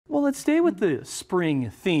let's stay with the spring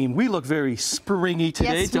theme. We look very springy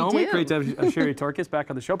today, yes, don't we? do. Great to have Sherry Torkos back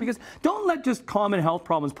on the show, because don't let just common health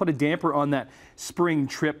problems put a damper on that spring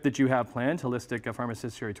trip that you have planned. Holistic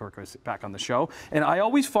pharmacist Sherry Torkos back on the show. And I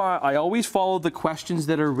always follow the questions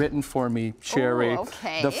that are written for me, Sherry. Ooh,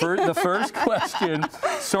 okay. The first question,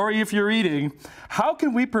 sorry if you're eating, how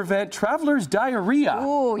can we prevent traveler's diarrhea?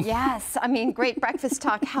 Oh, yes. I mean, great breakfast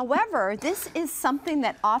talk. However, this is something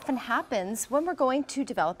that often happens when we're going to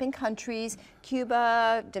developing countries,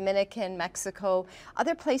 Cuba, Dominican, Mexico,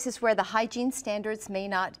 other places where the hygiene standards may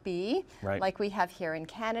not be, like we have here in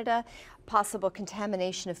Canada. Possible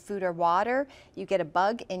contamination of food or water. You get a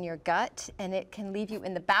bug in your gut and it can leave you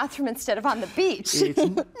in the bathroom instead of on the beach. It's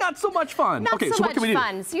not so much fun. Not okay, so so much what can we do?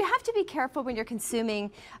 fun. So you have to be careful when you're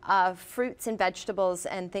consuming fruits and vegetables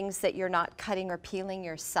and things that you're not cutting or peeling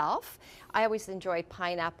yourself. I always enjoy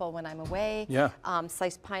pineapple when I'm away. Yeah.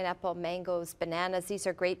 Sliced pineapple, mangoes, bananas. These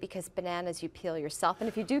are great because bananas you peel yourself. And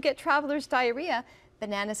if you do get traveler's diarrhea,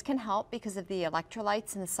 bananas can help because of the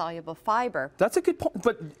electrolytes and the soluble fiber. That's a good point,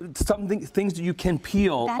 but things that you can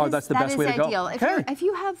peel, that's the best way to go. That is ideal.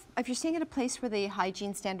 Okay. If you're staying at a place where the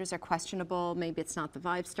hygiene standards are questionable, maybe it's not the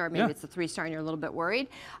 5-star, maybe it's the 3-star and you're a little bit worried.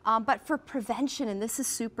 But for prevention, and this is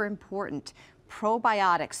super important,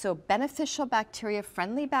 probiotics, so beneficial bacteria,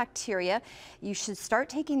 friendly bacteria. You should start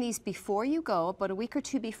taking these before you go, about a week or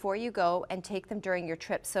two before you go, and take them during your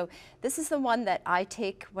trip. So this is the one that I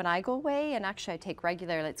take when I go away, and actually I take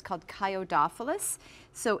regularly. It's called Chiodophilus.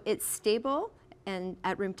 So it's stable and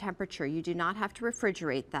at room temperature. You do not have to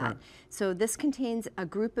refrigerate that. Right. So this contains a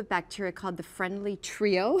group of bacteria called the friendly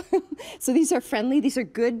trio. So these are friendly, these are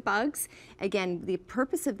good bugs. Again, the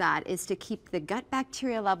purpose of that is to keep the gut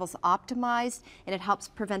bacteria levels optimized, and it helps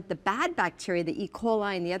prevent the bad bacteria, the E.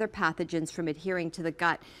 coli and the other pathogens, from adhering to the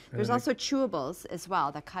gut. There's also chewables as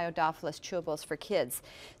well, the Chiodophilus chewables for kids.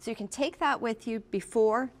 So you can take that with you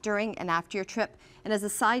before, during, and after your trip. And as a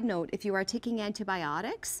side note, if you are taking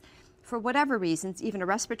antibiotics, for whatever reasons, even a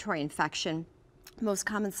respiratory infection, most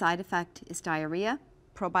common side effect is diarrhea.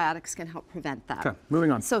 Probiotics can help prevent that. Okay,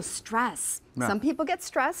 moving on. So stress. Yeah. Some people get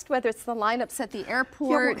stressed, whether it's the lineups at the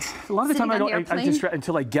airport. Yeah, well, a lot of the time I just stress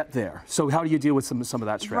until I get there. So how do you deal with some of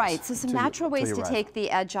that stress? Right, so some natural ways to take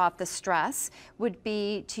the edge off the stress would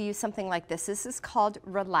be to use something like this. This is called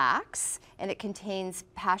Relax, and it contains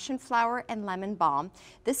passion flower and lemon balm.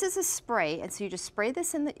 This is a spray, and so you just spray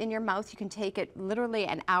this in your mouth. You can take it literally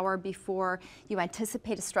an hour before you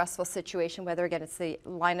anticipate a stressful situation, whether again it's the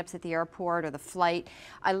lineups at the airport or the flight.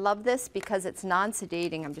 I love this because it's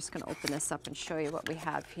non-sedating. I'm just going to open this up and show you what we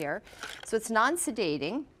have here. So it's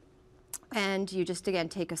non-sedating, and you just again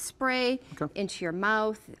take a spray into your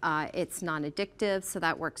mouth. It's non-addictive, so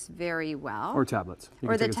that works very well. Or tablets.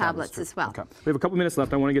 Or the tablets as well. Okay. We have a couple minutes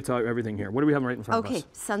left. I want to get to everything here. What do we have right in front of us? Okay,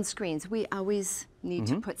 sunscreens. We always need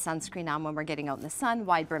to put sunscreen on when we're getting out in the sun,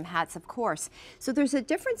 wide brim hats, of course. So there's a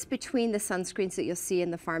difference between the sunscreens that you'll see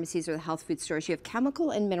in the pharmacies or the health food stores. You have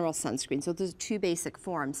chemical and mineral sunscreens. So there's two basic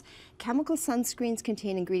forms. Chemical sunscreens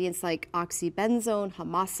contain ingredients like oxybenzone,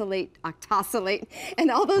 homosalate, octosalate,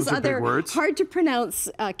 and all those other hard to pronounce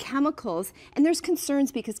chemicals. And there's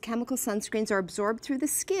concerns because chemical sunscreens are absorbed through the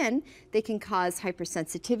skin. They can cause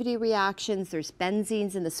hypersensitivity reactions. There's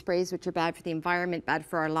benzenes in the sprays, which are bad for the environment, bad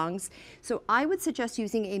for our lungs. So I would suggest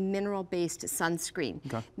using a mineral-based sunscreen.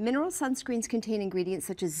 Okay. Mineral sunscreens contain ingredients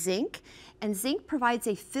such as zinc, and zinc provides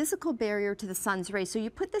a physical barrier to the sun's rays. So you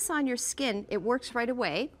put this on your skin, it works right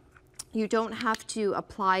away. You don't have to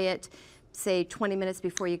apply it, say 20 minutes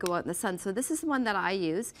before you go out in the sun. So this is the one that I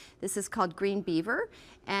use. This is called Green Beaver,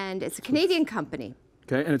 and it's a Canadian company.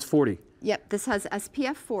 Okay, and it's 40. Yep, this has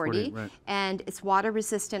SPF 40 and it's water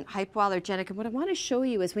resistant, hypoallergenic. And what I want to show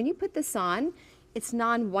you is when you put this on, it's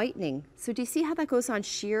non-whitening. So do you see how that goes on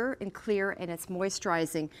sheer and clear, and it's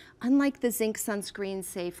moisturizing? Unlike the zinc sunscreens,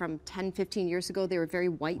 say from 10, 15 years ago, they were very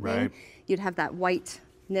whitening. You'd have that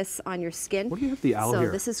whiteness on your skin. What do you have the aloe here?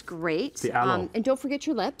 So this is great. The aloe. And don't forget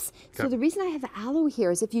your lips. Okay. So the reason I have the aloe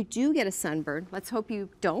here is if you do get a sunburn, let's hope you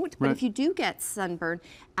don't, but if you do get sunburn,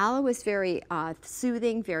 aloe is very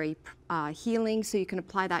soothing, very healing, so you can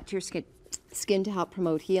apply that to your skin to help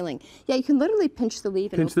promote healing. Yeah, you can literally pinch the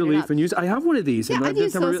leaf and pinch the leaf and use. I have one of these. Yeah, I've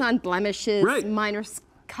used those on blemishes, minor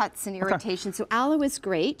cuts and irritation. So aloe is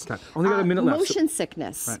great. Only got a minute left. Motion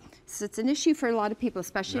sickness. So it's an issue for a lot of people,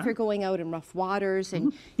 especially if you're going out in rough waters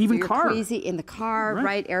and even you're crazy in the car,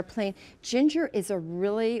 airplane. Ginger is a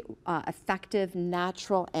really effective,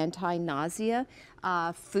 natural anti-nausea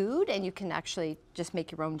food, and you can actually just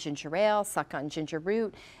make your own ginger ale, suck on ginger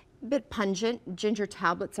root. bit pungent. Ginger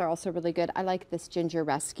tablets are also really good. I like this Ginger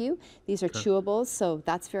Rescue. These are chewables, so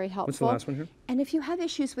that's very helpful. What's the last one here? And if you have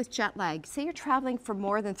issues with jet lag, say you're traveling for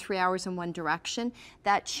more than 3 hours in one direction,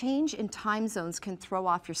 that change in time zones can throw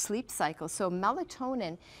off your sleep cycle. So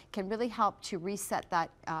melatonin can really help to reset that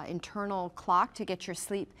internal clock to get your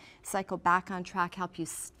sleep cycle back on track, help you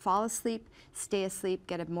fall asleep, stay asleep,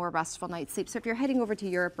 get a more restful night's sleep. So if you're heading over to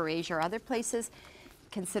Europe or Asia or other places,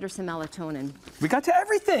 consider some melatonin. We got to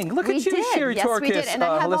everything. Look at you, Sherry Torkos. Yes, we did. And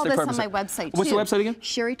I have all this on my Pharmacist. website, too. What's the website again?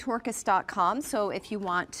 SherryTorkos.com. So if you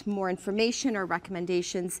want more information or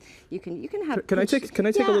recommendations, you can have. Can I take a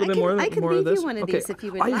little bit more of this? I can leave you one of these if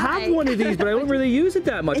you would like. I have one of these, but I don't really use it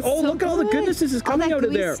that much. It's oh, so look at all the goodness this is coming out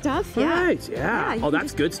of there. Stuff, yeah. Right, yeah. Oh,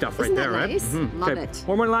 that's good stuff right Isn't there, that right? Nice? Love it.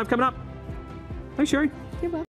 More Morning Live coming up. Thanks, Sherry. You're welcome.